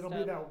that, of the it'll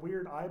stuff. be that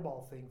weird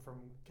eyeball thing from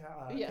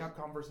Yeah.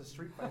 Capcom versus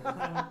Street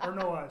Fighter. Or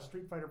no,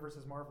 Street Fighter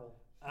versus Marvel.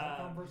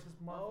 Capcom versus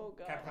Marvel.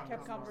 Oh god, Capcom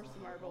Capcom versus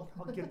versus Marvel.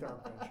 I'll get there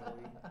eventually.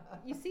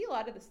 You see a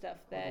lot of the stuff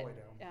All that the way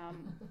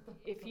down.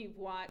 if you've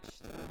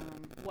watched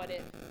What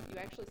If, you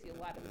actually see a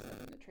lot of the stuff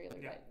in the trailer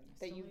Yeah. that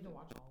Still you've need to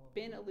watch all of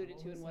been them. alluded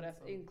I've to in only What If,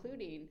 seen some.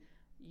 including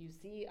you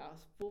see a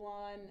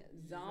full-on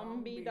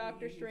zombie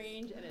Doctor Zombies.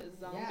 Strange and a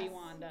zombie Yes.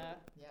 Wanda.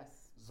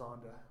 Yes,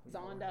 Zonda. we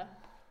call her. Zonda.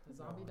 the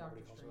zombie No, Doctor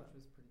nobody calls Strange that.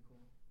 was pretty cool.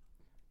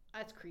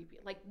 That's creepy.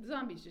 Like,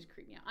 zombies just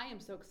creep me out. I am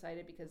so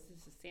excited because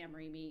this is Sam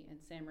Raimi, and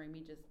Sam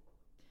Raimi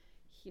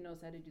he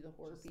knows how to do the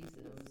horror Just pieces.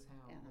 knows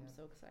how, and I'm yeah.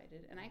 so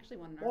excited. And I actually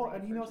want an Well,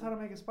 R-rated and he knows version. how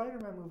to make a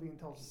Spider-Man movie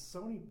until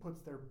Sony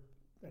puts their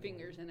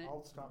fingers in it.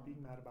 I'll stop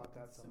being mad about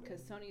that someday.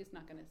 Because Sony is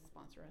not going to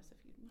sponsor us if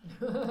you.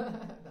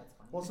 That's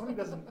fine. Well, Sony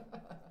doesn't.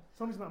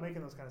 Sony's not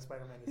making those kind of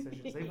Spider-Man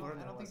decisions. They've learned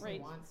I their don't think lesson. we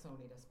Right. want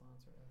Sony to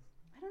sponsor us.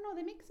 I don't know.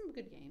 They make some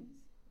good games.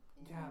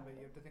 Yeah, but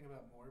you have to think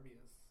about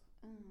Morbius.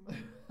 I haven't seen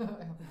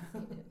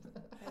it.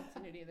 I haven't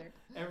seen it either.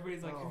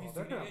 Everybody's like, Oh, have you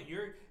they're seen gonna-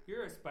 it?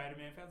 You're a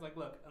Spider-Man fan. It's like,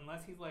 look,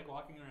 unless he's like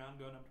walking around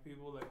going up to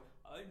people like,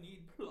 I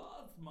need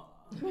plasma.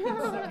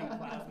 Sucking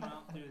plasma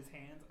out through his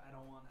hands. I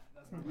don't want it.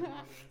 That's not my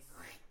Morbius.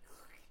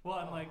 Well,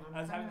 and like,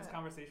 I was having this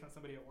conversation with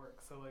somebody at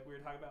work. So like, we were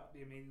talking about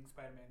the Amazing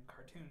Spider-Man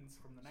cartoons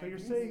from the 90s. So you're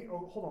saying?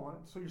 Oh, hold on.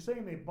 So you're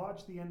saying they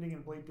botched the ending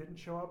and Blade didn't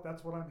show up?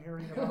 That's what I'm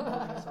hearing about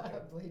Morbius? Okay.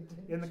 Blade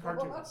didn't In the show up.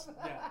 cartoons.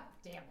 Yeah.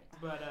 Damn it.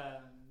 But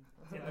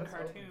in the Let's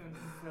hope. cartoons,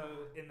 so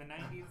in the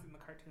 90s, in the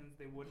cartoons,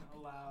 they wouldn't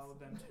allow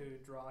them to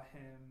draw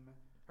him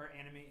or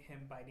animate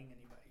him biting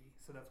anybody.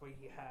 So that's why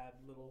he had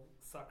little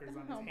suckers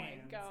on his Oh my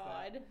hands.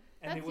 god.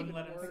 And they That's wouldn't even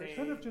let him worse. They say.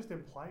 should have just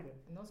implied it.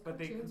 And those But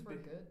they cartoons could-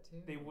 were good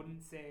too. They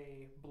wouldn't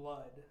say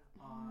blood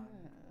on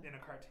in a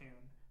cartoon.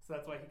 So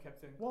that's why he kept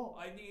saying, Well-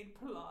 I need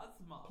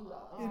plasma.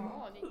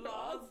 Oh, Nick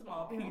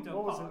Plasma. In, Peter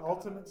what was it? Parker."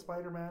 Ultimate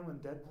Spider-Man when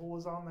Deadpool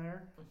was on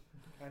there,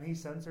 and he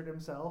censored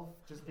himself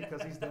just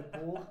because he's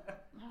Deadpool.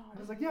 I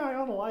was like, yeah, I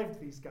unalived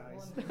these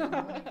guys. Well,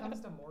 when it comes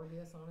to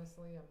Morbius,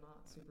 honestly, I'm not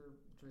super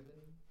driven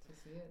to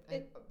see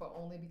it, but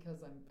only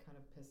because I'm kind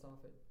of pissed off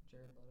at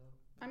Jared Leto.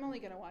 I'm only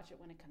gonna watch it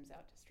when it comes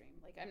out to stream.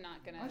 Like I'm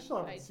not gonna. I still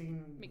haven't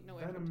seen make no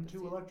effort Venom to 2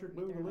 see it. Electric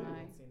Neither Boogaloo. have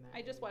haven't seen that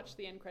I just yet. watched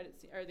the end credit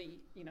scene or the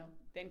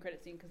end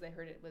credit scene because I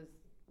heard it was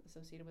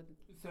associated with.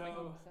 So,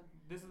 so.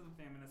 this is the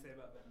thing I'm going to say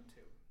about Venom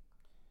 2.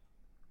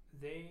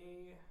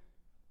 They,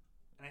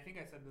 and I think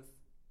I said this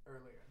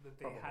earlier, that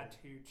they had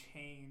to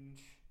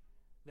change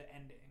the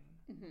ending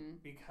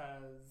Mm-hmm.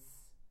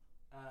 because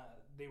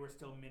they were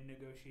still mid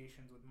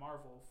negotiations with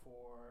Marvel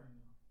for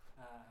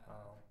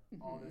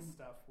all this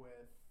stuff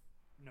with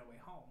No Way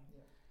Home.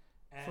 Yeah.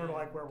 And Sort of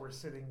like where we're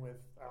sitting with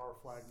Our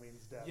Flag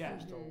Means Death. Yeah. We're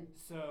still,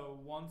 So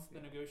once the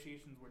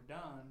negotiations were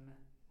done,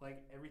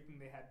 like everything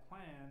they had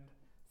planned.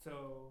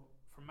 So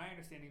from my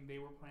understanding, they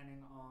were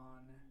planning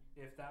on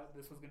if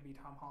this was going to be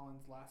Tom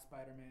Holland's last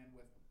Spider-Man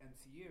with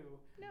MCU.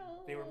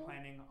 No. They were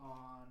planning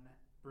on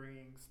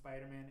bringing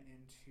Spider-Man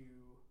into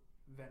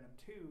Venom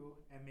 2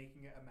 and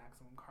making it a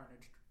Maximum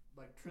Carnage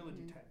like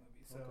trilogy type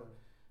movie. So Okay.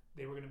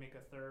 they were going to make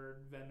a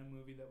third Venom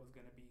movie that was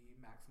going to be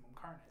Maximum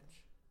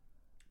Carnage.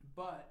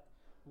 But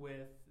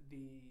with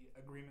the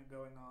agreement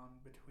going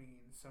on between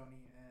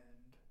Sony and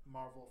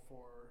Marvel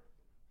for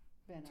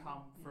Venom.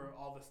 for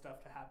all the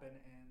stuff to happen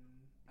in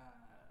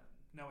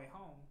No Way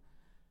Home,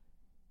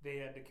 they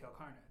had to kill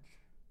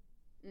Carnage.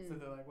 So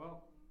they're like,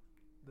 well,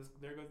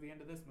 there goes the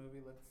end of this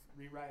movie. Let's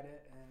rewrite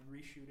it and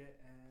reshoot it,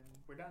 and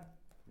we're done.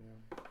 yeah.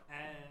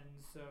 And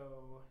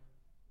so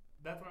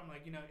that's where I'm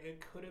like,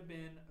 it could have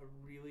been a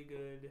really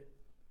good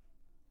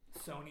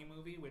Sony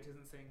movie, which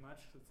isn't saying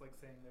much. It's like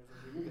saying there's a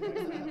really good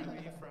X-Men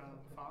movie from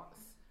Fox,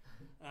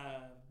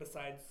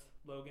 besides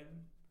Logan.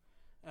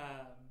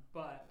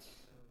 But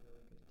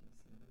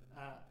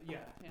yeah,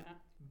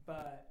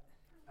 but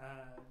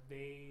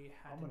they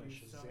had I'm to going to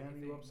do so Shazam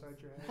many you things.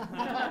 upside your head.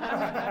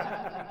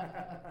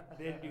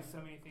 They had to do so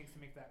many things to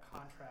make that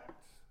contract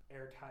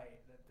airtight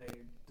that they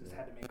just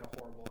had to make a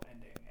horrible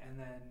ending. And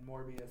then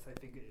Morbius, I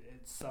think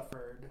it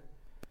suffered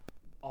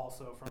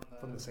also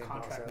from the same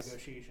contract process.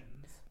 negotiations.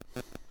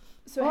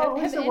 So Well,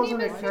 at least it any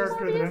wasn't of a us seen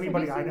character that Morbius? Have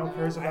anybody you I seen know Morbius?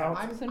 cares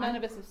about. So none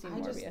of us have seen I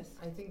Morbius.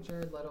 I think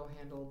Jared Leto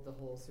handled the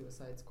whole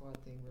Suicide Squad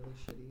thing really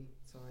shitty,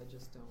 so I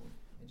just don't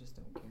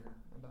care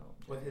about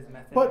With Jared his Leto.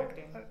 method But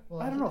acting.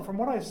 Well, I don't he- know. From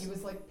what I've He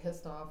was like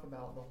pissed off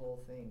about the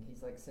whole thing.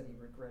 He's like said he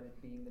regretted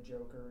being the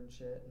Joker and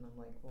shit, and I'm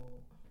like, well,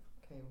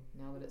 okay,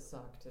 now that it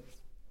sucked, it's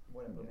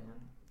whatever, man.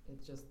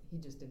 It just he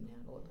just didn't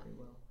handle it very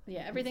well.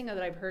 Yeah, everything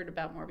that I've heard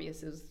about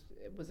Morbius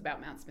was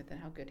about Matt Smith and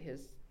how good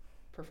his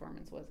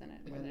performance was in it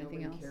more Yeah, than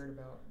anything nobody else. cared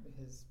about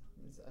his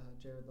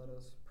Jared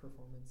Leto's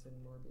performance in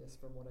Morbius,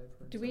 from what I've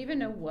heard. Do so we even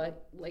far. know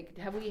what? Like,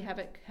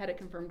 had it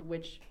confirmed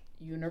which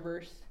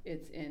universe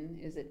it's in?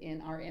 Is it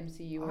in our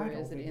MCU or I don't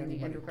is it think in the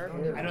anybody Andrew cares.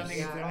 Garfield? I don't think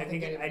Yeah, it's. I don't I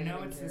think think I anybody know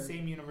even it's cares. the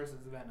same universe as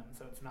Venom,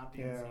 so it's not the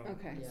Yeah. MCU.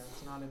 Okay. Yeah,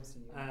 it's not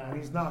MCU. and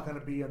he's not going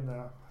to be in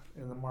the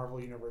Marvel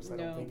universe. I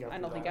don't think. After I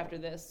don't think that. after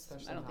this.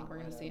 Especially I don't think not we're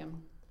going to see Leto.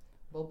 him.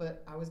 Well,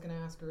 but I was going to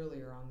ask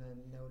earlier on the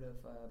note of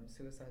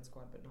Suicide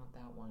Squad, but not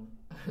that one.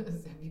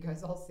 Have you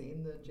guys all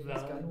seen the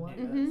James Gunn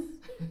one?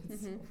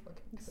 It's so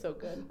fucking good. So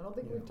good. I don't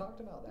think we've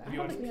talked about that. Have you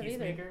watched think we have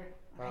either. Peacemaker?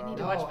 I need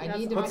to No, watch. I that's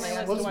need to on watch my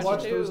that. list Let's to watch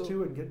watch too. those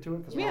two and get to it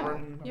because Yeah. we're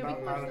running Yeah, we about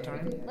can out of watch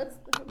time. it. Let's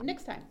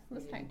next time.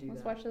 Let's We need to do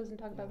Let's that. watch those and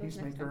talk about those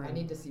next Peacemaker time. I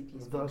need to see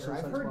Peacemaker. Suicide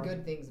I've heard Squad.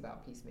 good things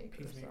about Peacemaker.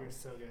 Peacemaker is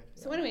so good.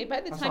 So anyway,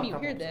 by the I saw time a you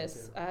couple hear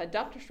episodes, this,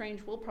 Doctor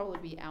Strange will probably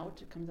be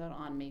out. It comes out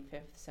on May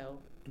 5th. So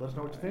Let us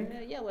know what you think.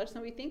 yeah, let us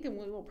know what you think, and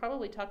we will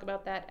probably talk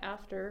about that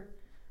after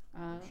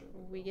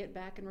we get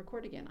back and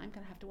record again. I'm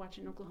gonna have to watch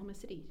it in Oklahoma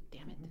City.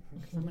 Damn it,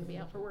 because I'm gonna be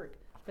out for work.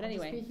 But I'll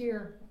just anyway, be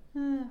here.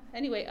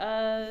 anyway,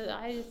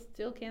 I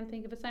still can't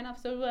think of a sign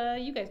off. So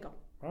you guys go.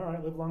 All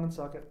right, live long and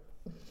suck it.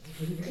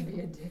 If you're gonna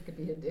be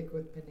a dick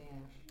with panache.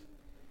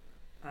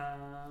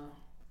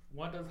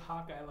 What does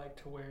Hawkeye like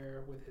to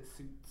wear with his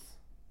suits?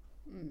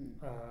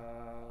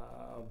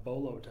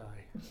 Bolo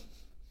tie.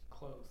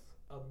 Close.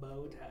 A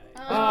bow tie.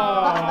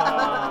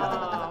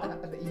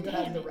 You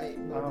had the right.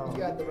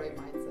 You had the right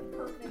mindset.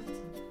 Perfect.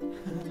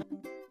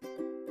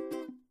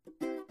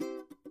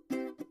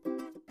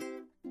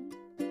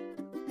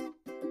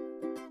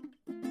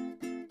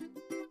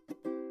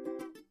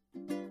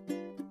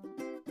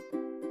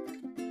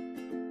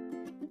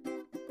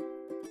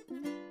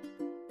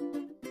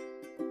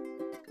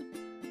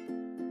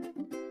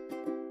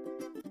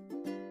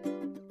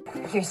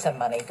 Here's some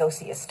money. Go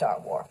see a Star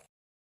War.